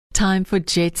time for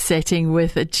Jet Setting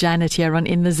with Janet here on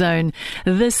In the Zone.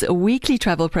 This weekly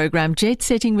travel program, Jet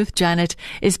Setting with Janet,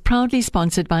 is proudly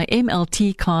sponsored by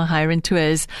MLT Car Hire and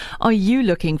Tours. Are you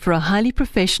looking for a highly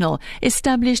professional,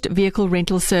 established vehicle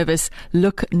rental service?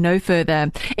 Look no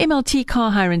further. MLT Car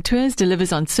Hire and Tours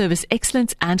delivers on service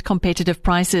excellence and competitive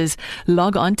prices.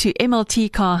 Log on to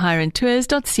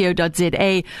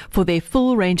mltcarhireandtours.co.za for their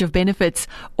full range of benefits,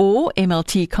 or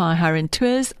MLT Car Hire and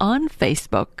Tours on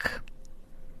Facebook.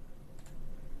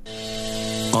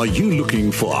 Are you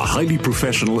looking for a highly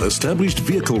professional, established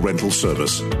vehicle rental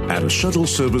service and shuttle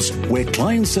service where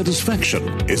client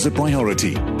satisfaction is a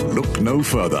priority? Look no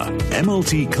further.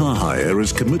 MLT Car Hire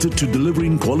is committed to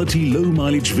delivering quality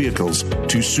low-mileage vehicles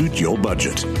to suit your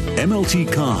budget.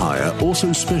 MLT Car Hire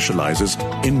also specializes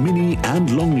in mini and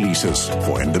long leases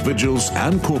for individuals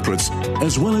and corporates,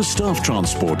 as well as staff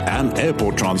transport and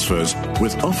airport transfers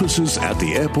with offices at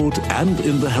the airport and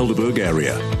in the Helderberg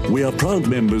area. We are proud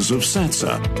members of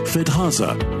SATSA,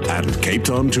 FedHasa and Cape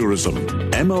Town Tourism.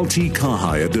 MLT Car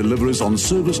Hire delivers on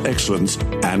service excellence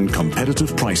and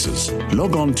competitive prices.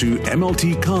 Log on to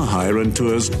MLT Car Hire and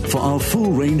Tours for our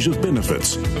full range of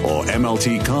benefits, or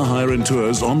MLT Car Hire and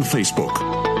Tours on Facebook.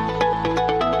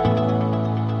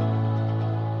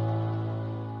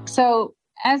 So,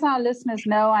 as our listeners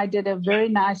know, I did a very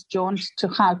nice jaunt to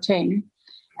Gauteng.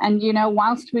 And,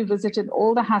 whilst we visited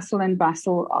all the hustle and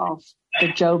bustle of the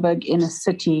Joburg inner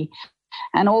city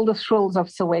and all the thrills of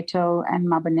Soweto and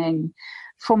Mabeneng,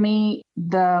 for me,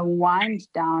 the wind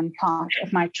down part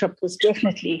of my trip was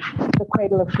definitely the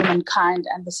Cradle of Humankind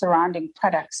and the surrounding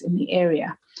products in the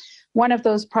area. One of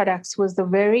those products was the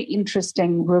very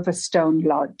interesting Riverstone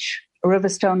Lodge.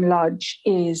 Riverstone Lodge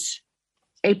is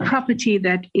a property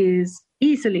that is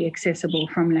easily accessible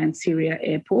from Lanseria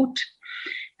Airport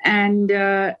and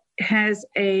has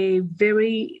a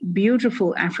very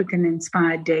beautiful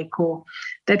African-inspired decor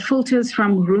that filters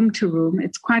from room to room.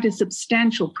 It's quite a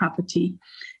substantial property,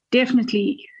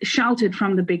 definitely sheltered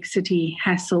from the big city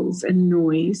hassles and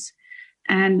noise,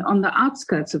 and on the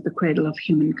outskirts of the Cradle of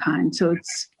Humankind. So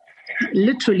it's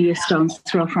literally a stone's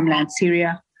throw from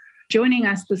Lanseria. Joining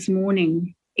us this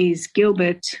morning is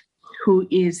Gilbert, who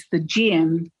is the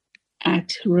GM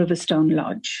at Riverstone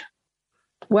Lodge.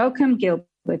 Welcome, Gilbert.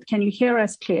 Can you hear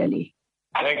us clearly?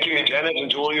 Thank you, Janet, and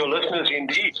to all your listeners,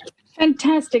 indeed.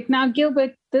 Fantastic. Now,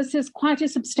 Gilbert, this is quite a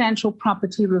substantial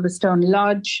property, Riverstone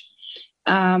Lodge.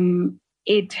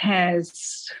 It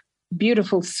has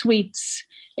beautiful suites,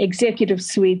 executive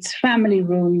suites, family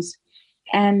rooms,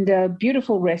 and a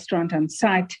beautiful restaurant on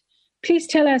site. Please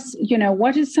tell us,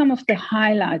 what is some of the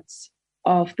highlights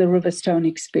of the Riverstone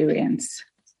experience?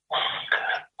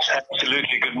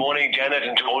 Absolutely. Good morning, Janet,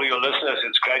 and to all your listeners.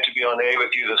 It's great to be on air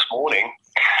with you this morning.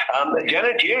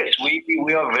 Janet, yes,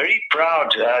 we are very proud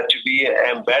to be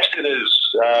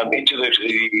ambassadors into the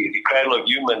Cradle of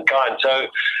Humankind. So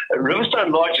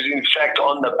Riverstone Lodge is in fact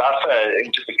on the buffer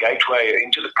into the gateway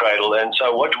into the Cradle, and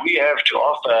so what we have to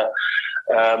offer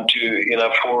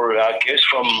for our guests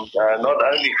from not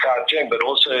only Gauteng but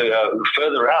also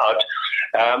further out.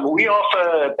 We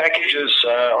offer packages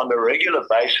on a regular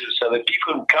basis so that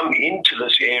people can come into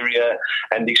this area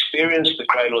and experience the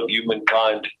Cradle of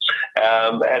Humankind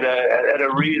at a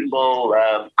reasonable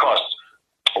cost.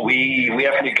 We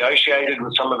have negotiated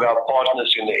with some of our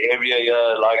partners in the area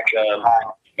here, like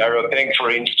Maropeng,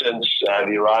 for instance,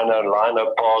 the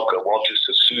Rhino Park, Walter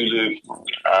Sisulu,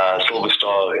 Silver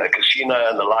Star Casino,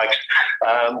 and the likes.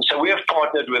 So we have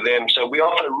partnered with them. So we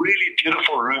offer really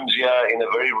beautiful rooms here in a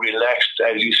very relaxed,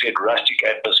 as you said, rustic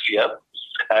atmosphere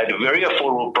at very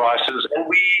affordable prices. And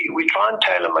we try and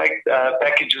tailor-make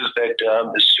packages that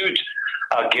suit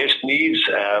our guest needs.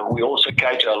 We also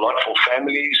cater a lot for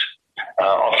families.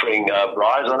 Offering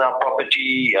brides on our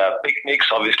property, picnics,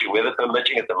 obviously weather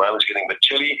permitting. At the moment it's getting a bit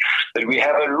chilly, but we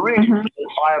have a really beautiful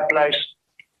fireplace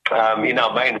in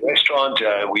our main restaurant.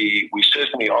 We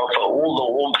certainly offer all the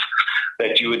warmth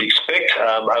that you would expect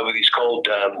over these cold,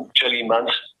 chilly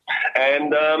months.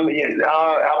 And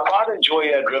our pride and joy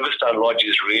at Riverstone Lodge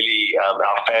is really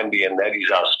our family, and that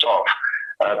is our staff.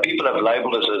 People have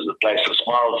labelled us as the place of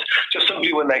smiles. Just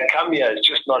simply when they come here, it's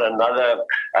just not another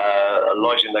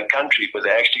lodge in the country, but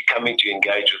they're actually coming to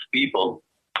engage with people.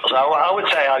 So I would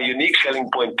say our unique selling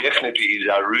point definitely is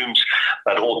our rooms,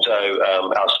 but also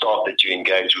our staff that you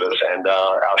engage with, and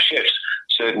our chefs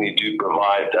certainly do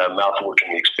provide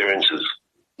mouth-watering experiences.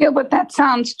 Yeah, but that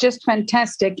sounds just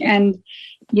fantastic. And,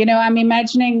 I'm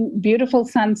imagining beautiful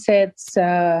sunsets,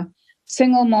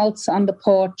 single malts on the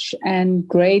porch, and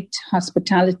great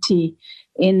hospitality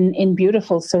in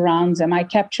beautiful surrounds. Am I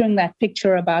capturing that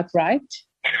picture about right?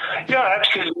 Yeah,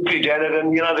 absolutely, Janet.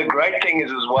 And, the great thing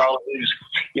is as well is,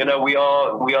 we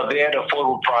are there at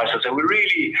affordable prices. And we're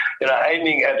really,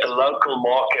 aiming at the local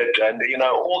market. And,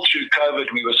 all through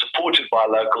COVID, we were supported by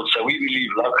locals. So we believe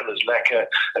local is lekker.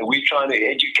 And we're trying to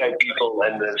educate people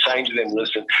and saying to them,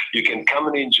 listen, you can come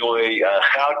and enjoy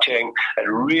Gauteng at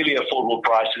really affordable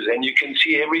prices. And you can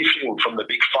see everything from the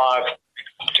Big Five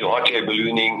to hot air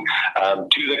ballooning,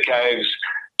 to the caves,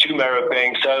 to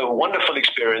Maripeng. So wonderful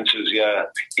experiences here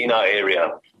in our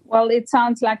area. Well, it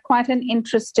sounds like quite an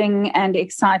interesting and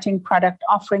exciting product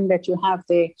offering that you have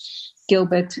there,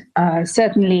 Gilbert.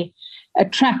 Certainly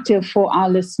attractive for our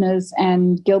listeners.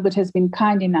 And Gilbert has been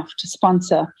kind enough to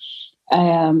sponsor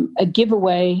a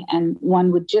giveaway. And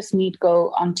one would just need to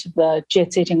go onto the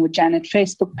Jet Setting with Janet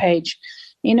Facebook page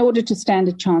in order to stand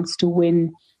a chance to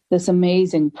win this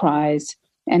amazing prize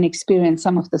and experience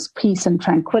some of this peace and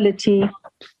tranquility,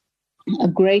 a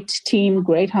great team,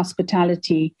 great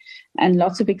hospitality, and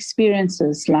lots of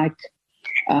experiences like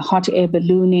hot air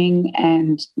ballooning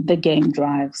and the game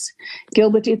drives.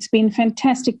 Gilbert, it's been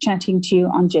fantastic chatting to you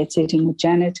on Jet Setting with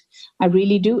Janet. I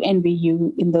really do envy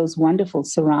you in those wonderful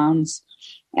surrounds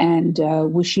and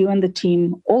wish you and the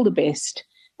team all the best.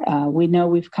 We know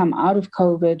we've come out of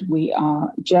COVID. We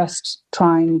are just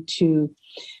trying to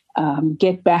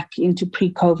get back into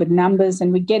pre-COVID numbers,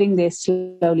 and we're getting there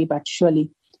slowly but surely.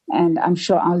 And I'm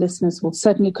sure our listeners will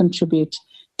certainly contribute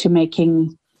to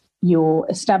making your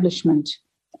establishment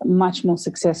much more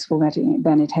successful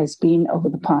than it has been over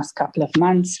the past couple of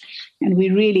months. And we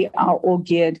really are all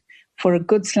geared for a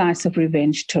good slice of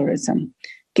revenge tourism.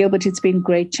 Gilbert, it's been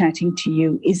great chatting to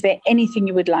you. Is there anything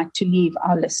you would like to leave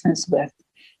our listeners with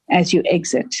as you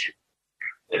exit?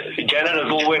 Janet,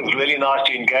 as always, really nice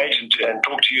to engage and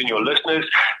talk to you and your listeners.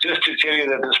 Just to tell you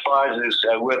that this prize is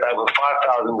worth over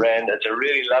 5,000 Rand. It's a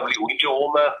really lovely winter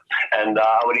warmer, and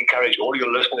I would encourage all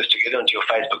your listeners to get onto your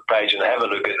Facebook page and have a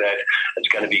look at that. It's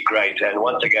going to be great. And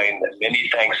once again, many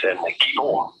thanks and keep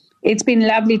warm. It's been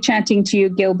lovely chatting to you,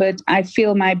 Gilbert. I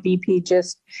feel my BP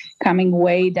just coming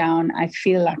way down. I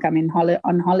feel like I'm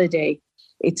on holiday.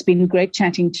 It's been great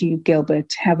chatting to you,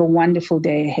 Gilbert. Have a wonderful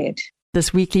day ahead.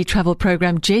 This weekly travel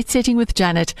program, Jet Setting with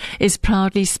Janet, is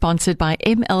proudly sponsored by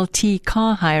MLT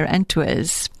Car Hire and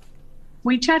Tours.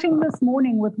 We're chatting this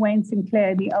morning with Wayne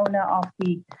Sinclair, the owner of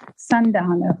the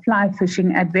Sundowner Fly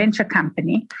Fishing Adventure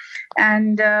Company.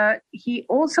 And he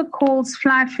also calls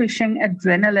fly fishing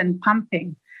adrenaline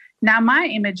pumping. Now, my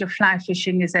image of fly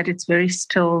fishing is that it's very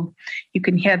still. You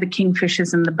can hear the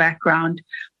kingfishers in the background.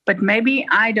 But maybe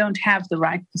I don't have the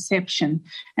right perception.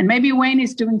 And maybe Wayne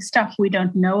is doing stuff we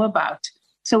don't know about.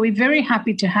 So we're very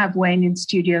happy to have Wayne in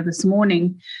studio this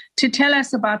morning to tell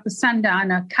us about the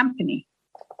Sundowner Company.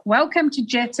 Welcome to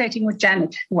Jet Setting with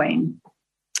Janet, Wayne.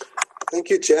 Thank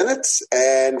you, Janet.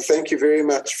 And thank you very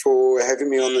much for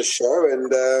having me on the show.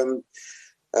 And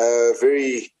a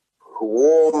very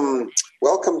warm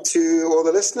welcome to all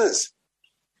the listeners.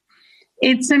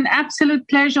 It's an absolute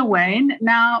pleasure, Wayne.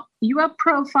 Now, you are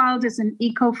profiled as an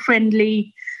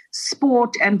eco-friendly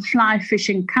sport and fly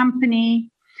fishing company.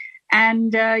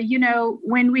 And,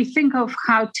 when we think of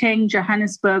Gauteng,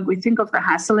 Johannesburg, we think of the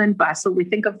hustle and bustle. We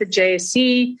think of the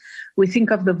JSE. We think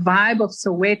of the vibe of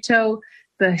Soweto,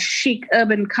 the chic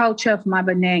urban culture of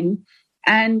Maboneng.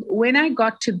 And when I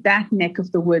got to that neck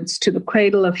of the woods, to the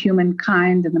cradle of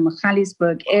humankind in the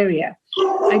Magaliesburg area,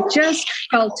 I just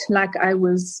felt like I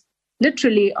was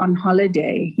literally on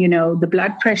holiday. The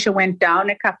blood pressure went down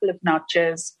a couple of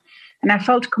notches and I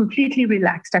felt completely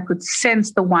relaxed. I could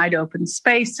sense the wide open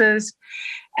spaces.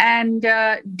 And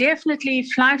definitely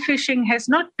fly fishing has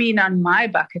not been on my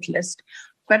bucket list,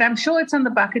 but I'm sure it's on the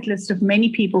bucket list of many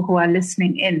people who are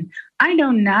listening in. I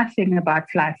know nothing about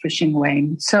fly fishing,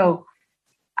 Wayne. So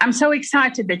I'm so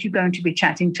excited that you're going to be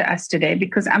chatting to us today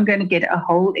because I'm going to get a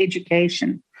whole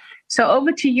education. So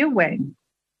over to you, Wayne.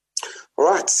 All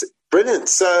right. Brilliant.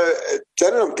 So,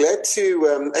 Janet, I'm glad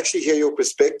to actually hear your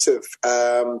perspective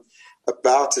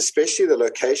about especially the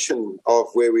location of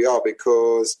where we are,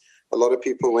 because a lot of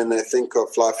people, when they think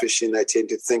of fly fishing, they tend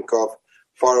to think of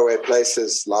faraway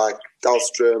places like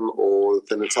Dahlstrom or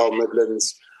the Natal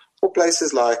Midlands or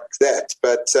places like that.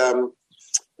 But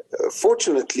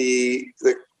fortunately,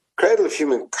 the cradle of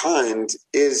humankind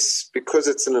is, because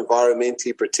it's an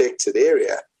environmentally protected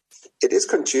area, it is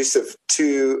conducive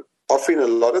to offering a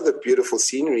lot of the beautiful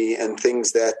scenery and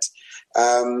things that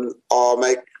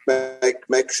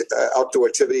make outdoor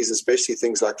activities, especially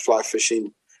things like fly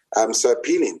fishing, so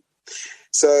appealing.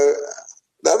 So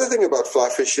the other thing about fly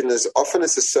fishing is often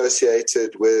it's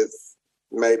associated with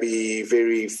maybe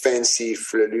very fancy,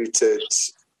 fluted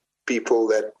people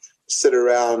that sit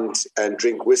around and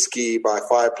drink whiskey by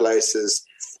fireplaces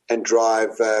and drive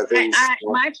my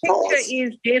picture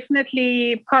is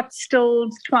definitely pot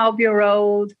stills,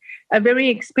 12-year-old, a very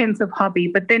expensive hobby.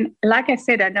 But then, like I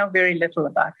said, I know very little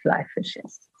about fly fishing.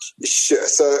 Sure.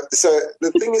 So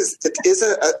the thing is, it's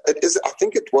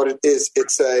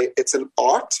an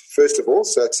art, first of all.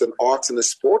 So it's an art and a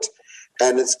sport,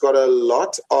 and it's got a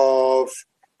lot of,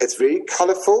 it's very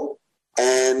colorful,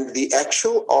 and the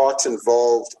actual art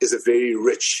involved is a very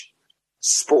rich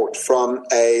sport from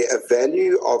a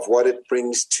value of what it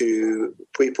brings to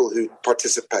people who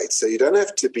participate. So you don't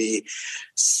have to be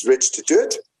rich to do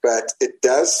it, but it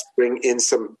does bring in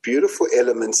some beautiful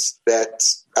elements that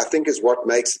I think is what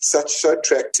makes it so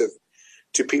attractive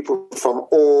to people from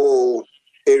all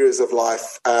areas of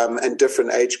life and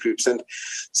different age groups. And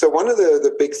so one of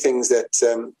the big things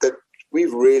that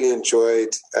we've really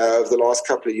enjoyed over the last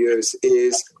couple of years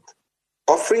is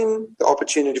offering the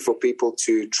opportunity for people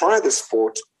to try the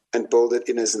sport and build it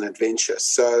in as an adventure.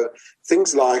 So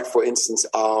things like, for instance,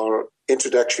 our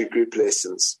introductory group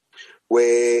lessons,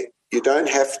 where you don't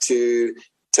have to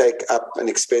take up an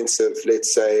expensive,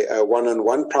 let's say, a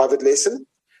one-on-one private lesson.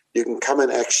 You can come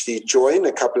and actually join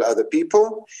a couple of other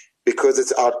people because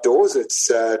it's outdoors. It's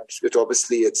safe.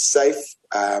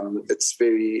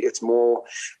 It's more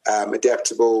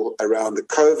adaptable around the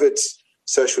COVID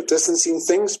social distancing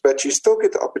things, but you still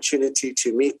get the opportunity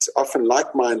to meet often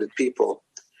like-minded people.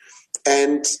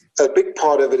 And a big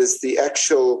part of it is the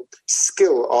actual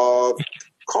skill of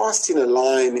casting a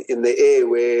line in the air,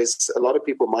 whereas a lot of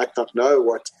people might not know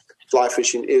what fly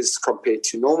fishing is compared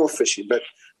to normal fishing. But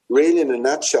really, in a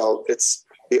nutshell, it's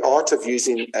the art of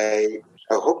using a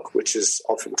hook, which is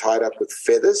often tied up with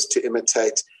feathers to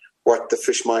imitate what the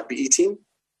fish might be eating.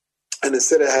 And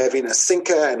instead of having a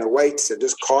sinker and a weight and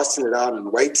just casting it out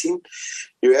and waiting,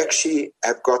 you actually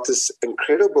have got this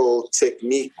incredible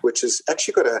technique, which has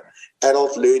actually got an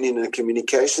adult learning and a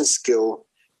communication skill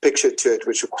picture to it,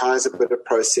 which requires a bit of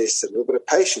process and a little bit of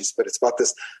patience. But it's about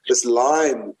this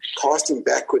line casting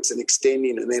backwards and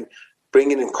extending and then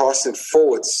bringing and casting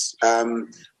forwards in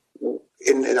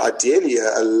ideally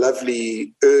a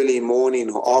lovely early morning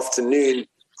or afternoon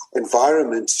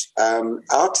environment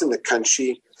out in the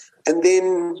country, and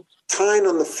then tying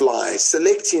on the fly,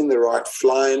 selecting the right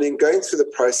fly, and then going through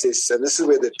the process. And this is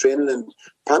where the adrenaline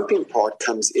pumping part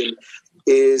comes in,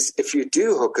 is if you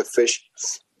do hook a fish,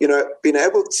 being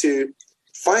able to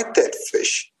fight that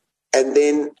fish and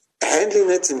then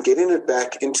handling it and getting it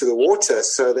back into the water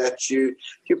so that you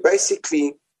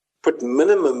basically put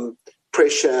minimum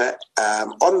pressure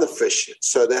on the fish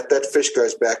so that fish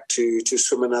goes back to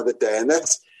swim another day. And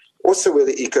that's also where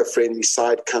the eco-friendly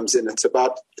side comes in. It's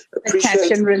about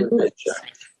appreciating nature.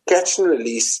 Catch and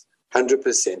release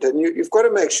 100%. And you've got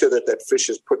to make sure that fish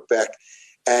is put back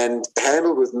and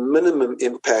handled with minimum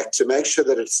impact to make sure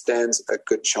that it stands a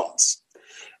good chance.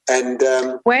 And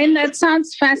Wayne, that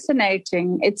sounds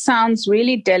fascinating. It sounds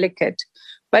really delicate,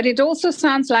 but it also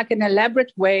sounds like an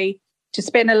elaborate way to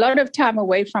spend a lot of time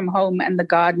away from home and the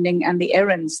gardening and the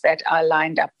errands that are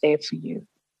lined up there for you.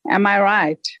 Am I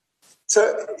right?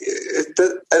 So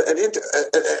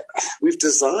we've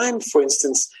designed, for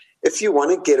instance, if you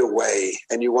want to get away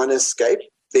and you want to escape,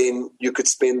 then you could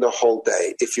spend the whole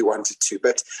day if you wanted to.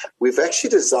 But we've actually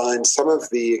designed some of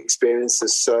the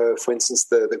experiences. So, for instance,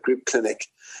 the group clinic,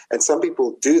 and some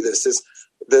people do this, is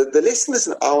the lesson is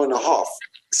an hour and a half.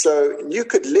 So you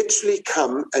could literally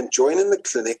come and join in the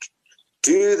clinic,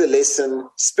 do the lesson,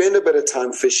 spend a bit of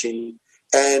time fishing,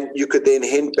 and you could then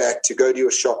head back to go to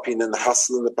your shopping and the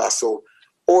hustle and the bustle.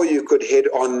 Or you could head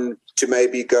on to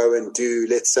maybe go and do,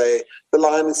 let's say, the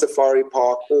Lion Safari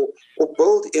Park, or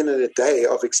build in a day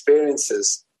of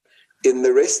experiences in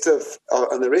the rest of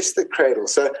the cradle.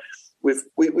 So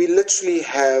we literally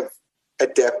have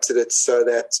adapted it so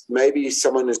that maybe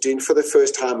someone is doing for the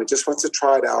first time and just wants to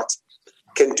try it out,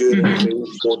 can do it in a very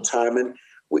short time. And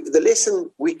the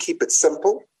lesson, we keep it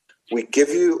simple. We give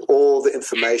you all the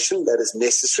information that is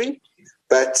necessary,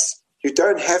 but you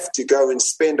don't have to go and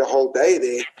spend a whole day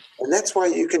there. And that's why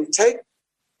you can take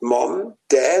mom,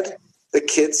 dad, the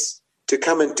kids to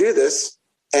come and do this,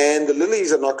 and the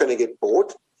lilies are not going to get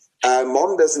bored.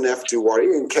 Mom doesn't have to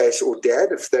worry in case, or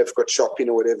dad, if they've got shopping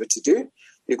or whatever to do.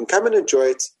 You can come and enjoy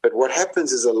it. But what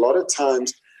happens is a lot of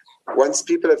times, once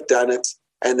people have done it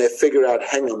and they figure out,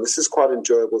 hang on, this is quite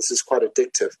enjoyable, this is quite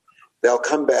addictive, they'll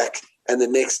come back, and the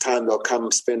next time they'll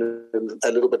come spend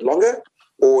a little bit longer.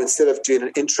 Or instead of doing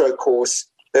an intro course,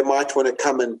 they might want to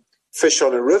come and fish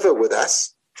on a river with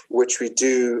us, which we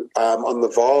do on the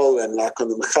Vaal and like on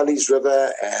the Machali's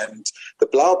River and the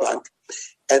Blaubank.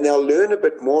 And they'll learn a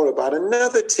bit more about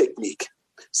another technique,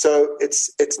 So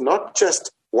it's not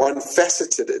just one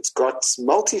faceted, it's got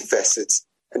multifacets,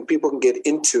 and people can get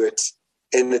into it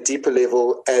in a deeper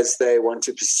level as they want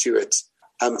to pursue it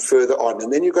further on.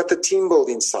 And then you've got the team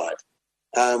building side.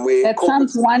 That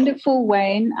sounds wonderful,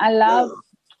 Wayne. I love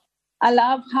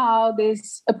how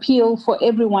there's appeal for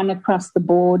everyone across the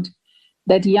board,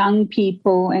 that young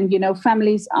people and,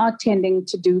 families are tending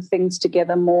to do things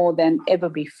together more than ever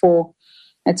before.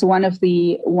 It's one of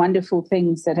the wonderful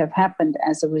things that have happened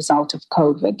as a result of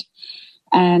COVID.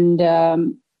 And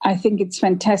I think it's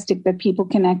fantastic that people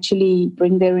can actually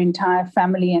bring their entire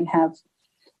family and have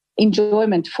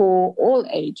enjoyment for all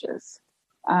ages.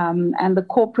 And the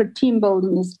corporate team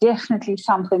building is definitely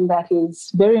something that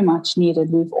is very much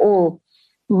needed. We've all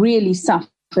really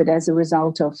suffered as a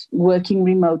result of working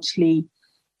remotely,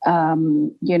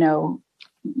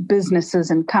 businesses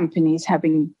and companies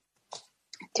having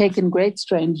taken great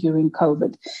strain during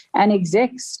COVID, and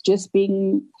execs just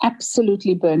being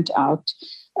absolutely burnt out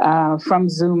from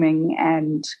Zooming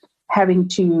and having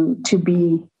to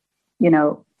be,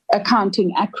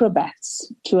 accounting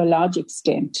acrobats to a large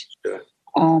extent. Sure.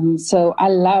 So I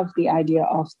love the idea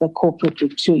of the corporate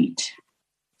retreat.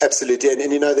 Absolutely.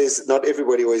 And there's not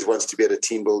everybody always wants to be at a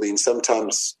team building.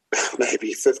 Sometimes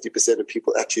maybe 50% of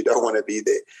people actually don't want to be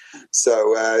there.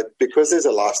 So because there's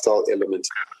a lifestyle element,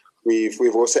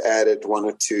 we've also added one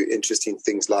or two interesting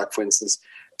things, like, for instance,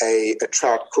 a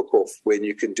trout cook-off when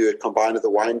you can do it combined with a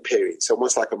wine pairing. So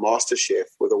almost like a master chef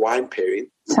with a wine pairing.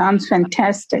 Sounds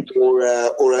fantastic. Or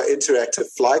an interactive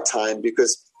fly tying,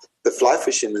 because the fly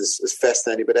fishing is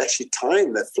fascinating, but actually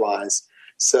tying the flies.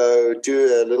 So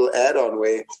do a little add-on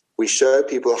where we show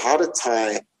people how to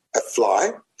tie a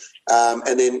fly,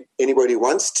 and then anybody who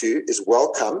wants to is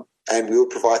welcome, and we'll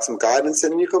provide some guidance,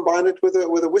 and you combine it with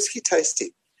a whiskey tasting.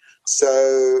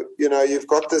 So, you've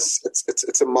got this,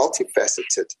 it's a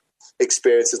multifaceted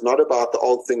experience. It's not about the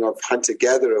old thing of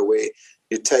hunter-gatherer where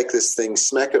you take this thing,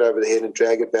 smack it over the head and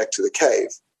drag it back to the cave.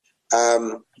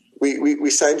 We're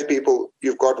saying to people,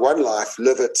 you've got one life,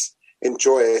 live it,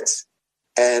 enjoy it,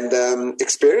 and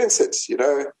experience it,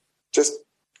 just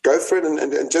go for it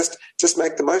and just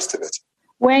make the most of it.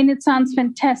 Wayne, it sounds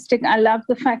fantastic. I love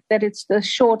the fact that it's the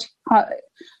short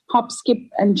hop, skip,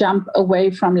 and jump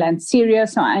away from Lanseria.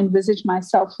 So I envisage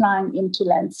myself flying into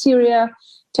Lanseria,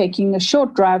 taking a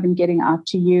short drive and getting out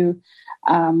to you.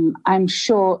 I'm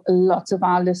sure lots of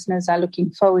our listeners are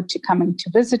looking forward to coming to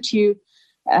visit you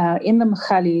in the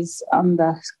Mkhalis on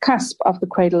the cusp of the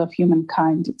cradle of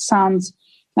humankind. It sounds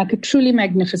like a truly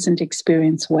magnificent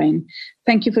experience, Wayne.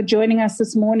 Thank you for joining us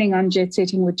this morning on Jet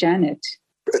Setting with Janet.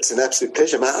 It's an absolute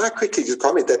pleasure. May I quickly just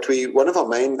comment that one of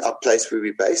our place where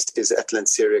we're based is at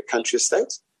Lanseria Country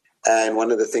Estate. And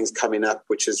one of the things coming up,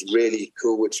 which is really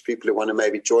cool, which people who want to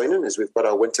maybe join in, is we've got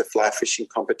our winter fly fishing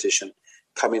competition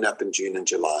coming up in June and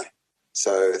July.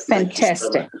 So thank you so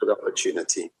much for the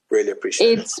opportunity. Really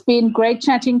appreciate it. It's been great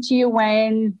chatting to you,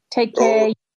 Wayne. Take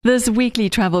care. This weekly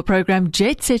travel program,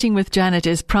 Jet Setting with Janet,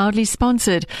 is proudly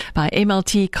sponsored by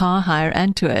MLT Car Hire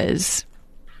and Tours.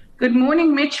 Good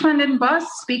morning, Mitch van den Bos,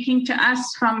 speaking to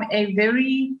us from a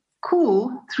very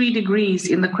cool 3 degrees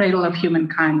in the cradle of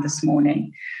humankind this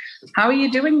morning. How are you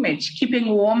doing, Mitch? Keeping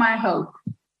warm, I hope.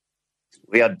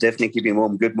 We are definitely keeping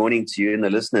warm. Good morning to you and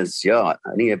the listeners. Yeah,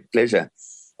 only a pleasure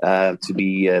to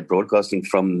be broadcasting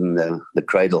from the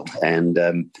cradle and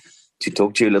to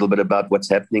talk to you a little bit about what's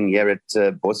happening here at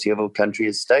Bossiewicz Country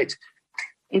Estate.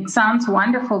 It sounds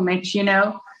wonderful, Mitch.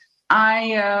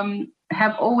 I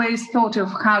have always thought of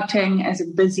Gauteng as a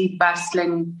busy,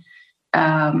 bustling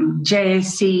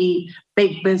JSE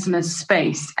big business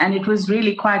space. And it was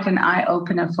really quite an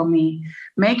eye-opener for me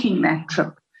making that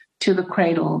trip to the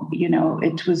cradle.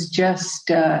 It was just,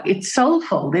 it's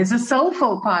soulful. There's a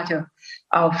soulful part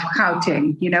of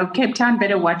Gauteng. Cape Town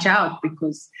better watch out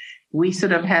because we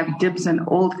sort of have dibs on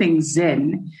all things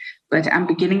Zen. But I'm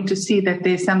beginning to see that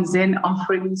there's some Zen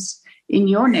offerings in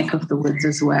your neck of the woods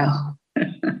as well.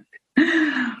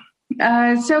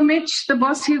 So, Mitch, the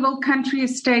Bossiewicz Country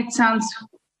Estate sounds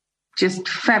just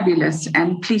fabulous.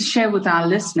 And please share with our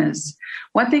listeners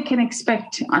what they can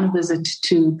expect on a visit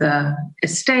to the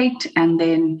estate and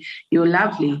then your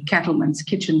lovely Cattleman's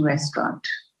Kitchen restaurant.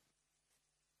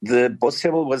 The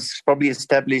Bossiewicz was probably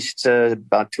established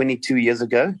about 22 years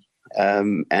ago.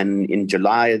 And in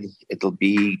July, it'll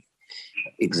be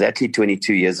exactly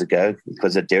 22 years ago. It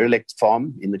was a derelict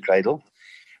farm in the cradle.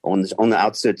 On the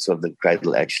outskirts of the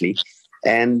cradle, actually.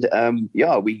 And,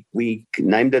 we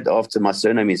named it after, my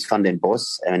surname is Van den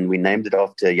Bos, and we named it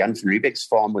after Jan van Riebeck's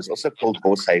farm, was also called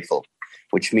Boshevel,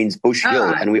 which means bush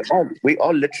hill. And we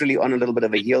are literally on a little bit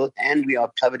of a hill, and we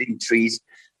are covered in trees.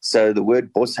 So the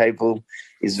word Boshevel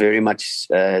is very much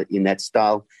in that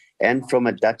style. And from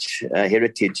a Dutch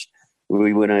heritage,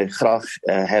 we want to graag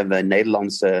have a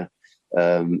Nederlandse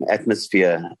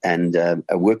atmosphere and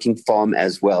a working farm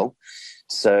as well.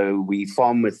 So we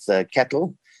farm with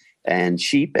cattle and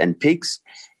sheep and pigs,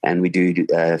 and we do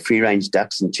free-range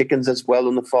ducks and chickens as well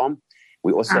on the farm.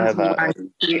 We also have our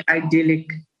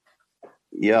idyllic.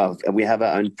 Yeah, we have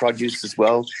our own produce as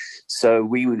well. So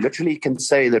we literally can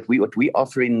say that what we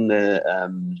offer in the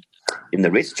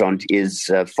restaurant is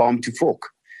farm to fork.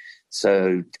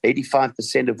 So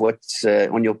 85% of what's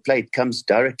on your plate comes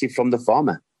directly from the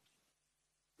farmer.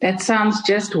 That sounds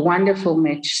just wonderful,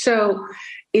 Mitch. So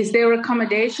is there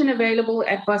accommodation available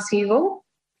at Boshevel?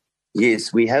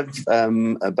 Yes, we have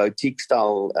a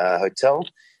boutique-style hotel,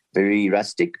 very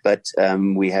rustic, but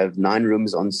we have 9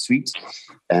 rooms en suite,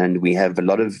 and we have a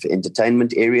lot of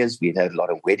entertainment areas. We have a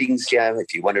lot of weddings here.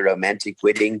 If you want a romantic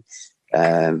wedding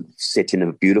set in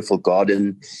a beautiful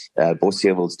garden,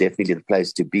 Boshevel is definitely the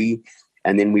place to be.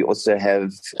 And then we also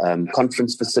have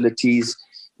conference facilities.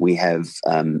 We have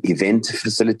event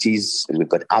facilities. We've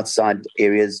got outside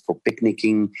areas for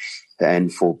picnicking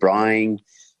and for braaiing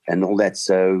and all that.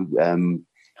 So,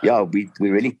 we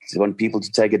really want people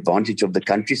to take advantage of the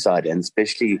countryside, and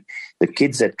especially the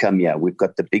kids that come here. We've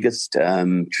got the biggest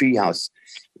tree house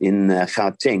in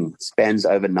Gauteng. It spans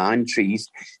over 9 trees,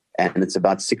 and it's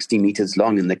about 60 meters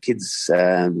long, and the kids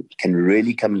can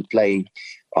really come and play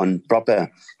on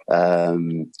proper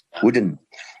wooden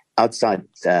outside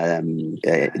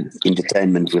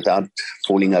entertainment without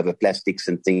falling over plastics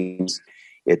and things.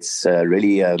 It's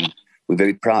really, we're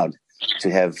very proud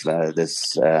to have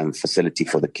this facility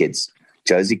for the kids.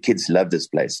 Josie kids love this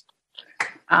place.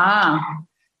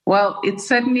 Well, it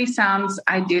certainly sounds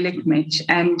idyllic, Mitch.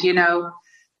 And,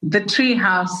 the tree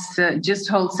house just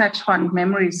holds such fond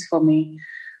memories for me.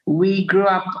 We grew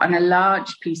up on a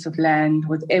large piece of land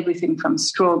with everything from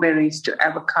strawberries to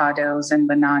avocados and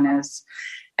bananas.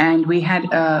 And we had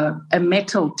a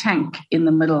metal tank in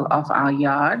the middle of our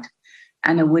yard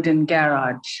and a wooden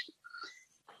garage.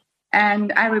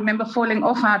 And I remember falling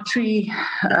off a tree,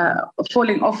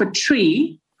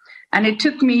 and it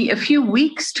took me a few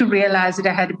weeks to realize that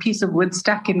I had a piece of wood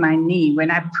stuck in my knee. When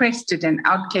I pressed it, and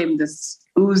out came this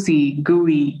oozy,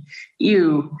 gooey,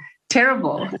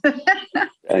 terrible. But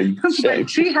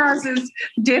tree houses,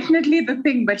 definitely the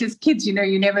thing. But as kids, you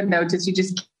never notice. You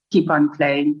just keep on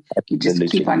playing. You just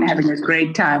keep on having a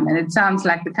great time. And it sounds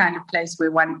like the kind of place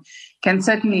where one can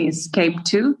certainly escape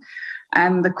to.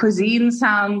 And the cuisine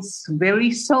sounds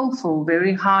very soulful,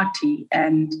 very hearty,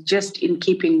 and just in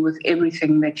keeping with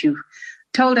everything that you've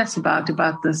told us about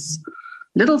this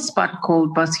little spot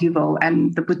called Boshevel.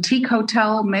 And the boutique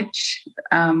hotel, Mitch,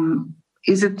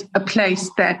 is it a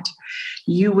place that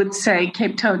you would say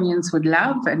Cape Townians would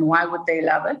love, and why would they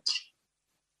love it?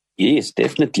 Yes,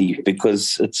 definitely,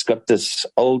 because it's got this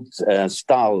old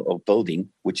style of building,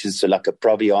 which is like a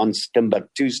Provenance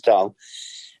Timbuktu style.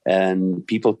 And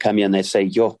people come here and they say,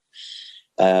 this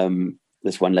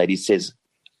one lady says,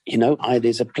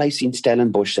 there's a place in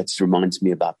Stellenbosch that reminds me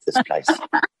about this place.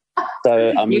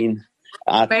 So,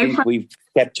 I think we've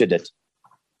captured it.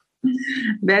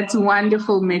 That's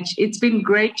wonderful, Mitch. It's been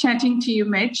great chatting to you,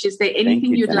 Mitch. Is there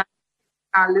anything you'd like to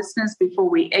tell our listeners before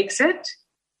we exit?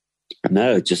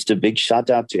 No, just a big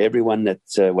shout out to everyone that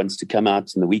wants to come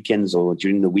out in the weekends or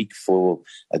during the week for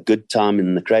a good time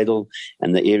in the Cradle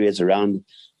and the areas around.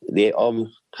 There are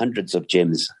hundreds of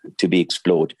gems to be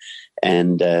explored.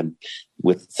 And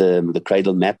with the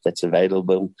Cradle map that's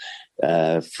available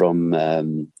from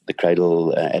the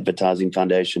Cradle Advertising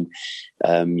Foundation,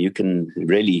 you can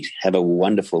really have a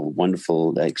wonderful,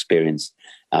 wonderful experience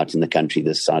out in the country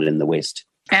this side in the west.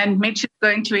 And Mitch is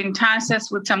going to entice us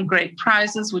with some great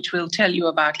prizes, which we'll tell you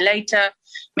about later.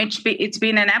 Mitch, it's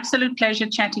been an absolute pleasure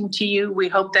chatting to you. We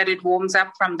hope that it warms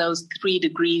up from those 3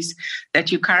 degrees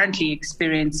that you're currently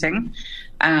experiencing.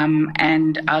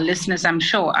 And our listeners, I'm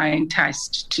sure, are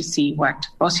enticed to see what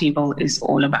Boshevel is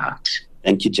all about.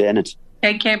 Thank you, Janet.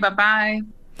 Take care. Bye-bye.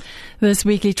 This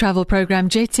weekly travel program,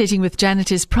 Jet Setting with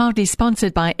Janet, is proudly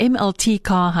sponsored by MLT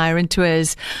Car Hire and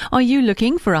Tours. Are you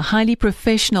looking for a highly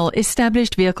professional,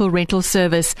 established vehicle rental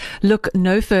service? Look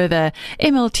no further.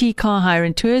 MLT Car Hire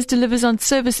and Tours delivers on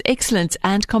service excellence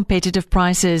and competitive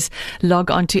prices.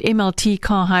 Log on to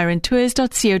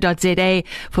mltcarhireandtours.co.za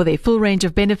for their full range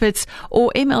of benefits,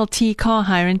 or MLT Car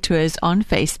Hire and Tours on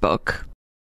Facebook.